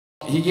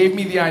He gave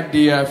me the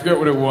idea, I forget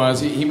what it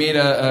was, he made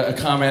a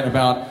comment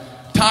about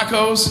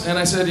tacos, and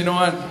I said, you know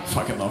what, I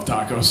fucking love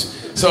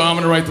tacos. So I'm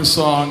gonna write this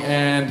song,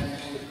 and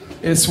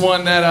it's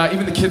one that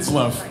even the kids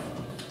love.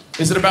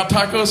 Is it about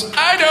tacos?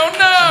 I don't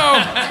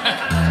know!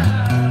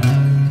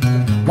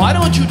 Why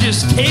don't you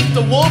just take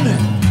the woman?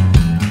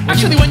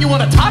 Actually, when you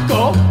want a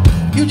taco,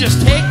 you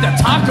just take the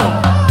taco.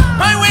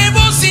 My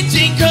huevos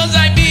itching cause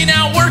I've been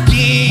out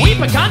working. Muy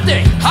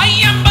picante. I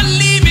am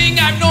believing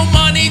I've no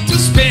money to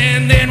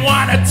spend and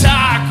want a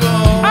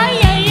taco. Ay,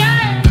 ay,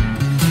 ay.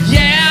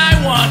 Yeah, I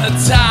want a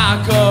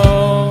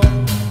taco.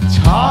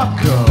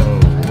 Taco.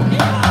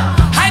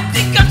 I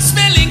think I'm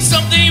smelling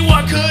something,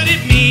 what could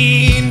it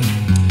mean?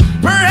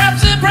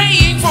 Perhaps I'm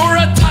praying for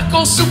a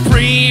taco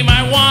supreme.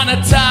 I want a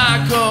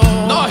taco.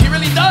 No, he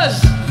really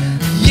does.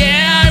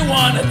 Yeah, I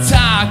want a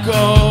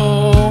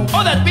taco.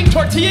 Oh, that big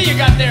tortilla you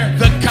got there.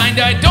 The kind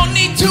I don't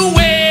need to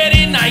wet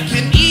and I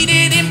can eat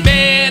it in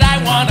bed. I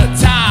want a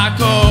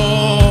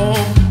taco.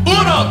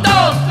 Uno,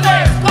 dos,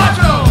 tres,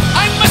 cuatro.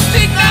 I must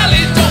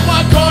acknowledge, don't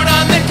want corn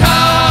on the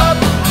cob.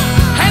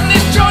 And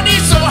this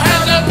chorizo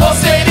has a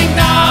pulsating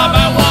knob.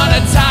 I want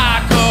a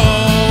taco.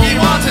 He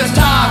wants his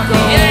taco.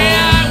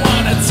 Yeah, I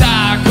want a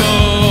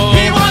taco.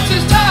 He wants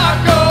his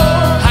taco.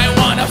 I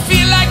want to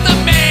feel like the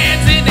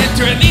man's in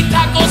eternity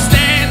taco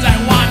stands. I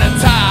want a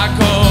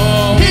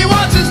taco. He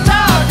wants his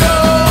taco.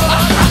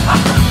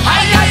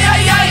 Ay, ay,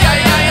 ay, ay,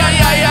 ay, ay, ay,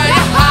 ay, ay,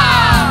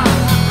 ah.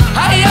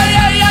 Ay, ay,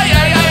 ay, ay,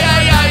 ay, ay,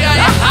 ay, ay, ay,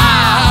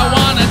 ah. I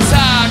want a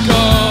taco.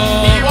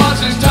 He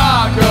wants his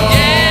taco.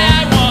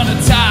 Yeah, I want a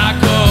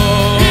taco.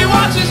 He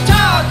wants his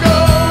taco.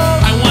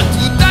 I want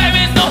to dive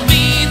in those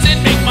beans and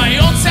make my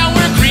own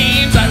sour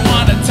creams. I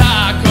want a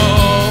taco.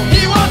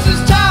 He wants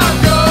his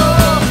taco.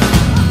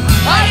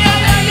 Ay,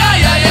 ay, ay,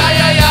 ay, ay, ay,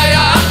 ay, ay,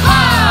 ah.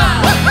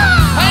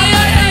 Ay,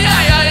 ay, ay,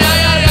 ay, ay,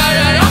 ay, ay, ay,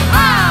 ay, ah.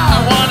 I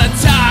want a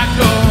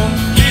taco.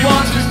 He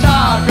wants his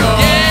taco.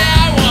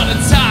 Yeah, I want a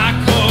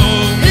taco.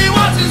 He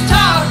wants his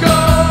taco. I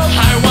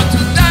want to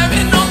dive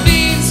in those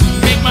beans,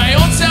 make my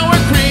own sour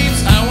creams.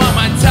 I want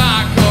my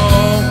taco.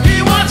 He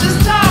wants his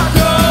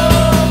taco.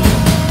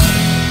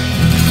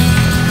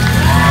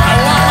 I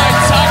want my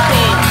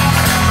taco.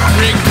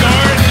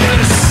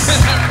 Regardless.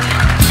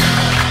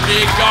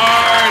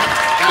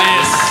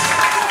 Regardless.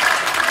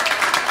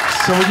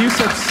 So when you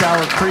said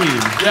sour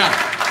cream, Yeah.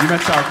 you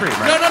meant sour cream,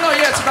 right? No,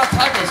 yeah, it's about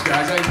tacos,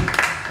 guys.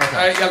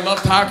 I love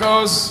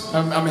tacos.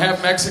 I'm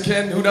half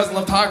Mexican. Who doesn't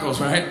love tacos,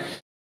 right?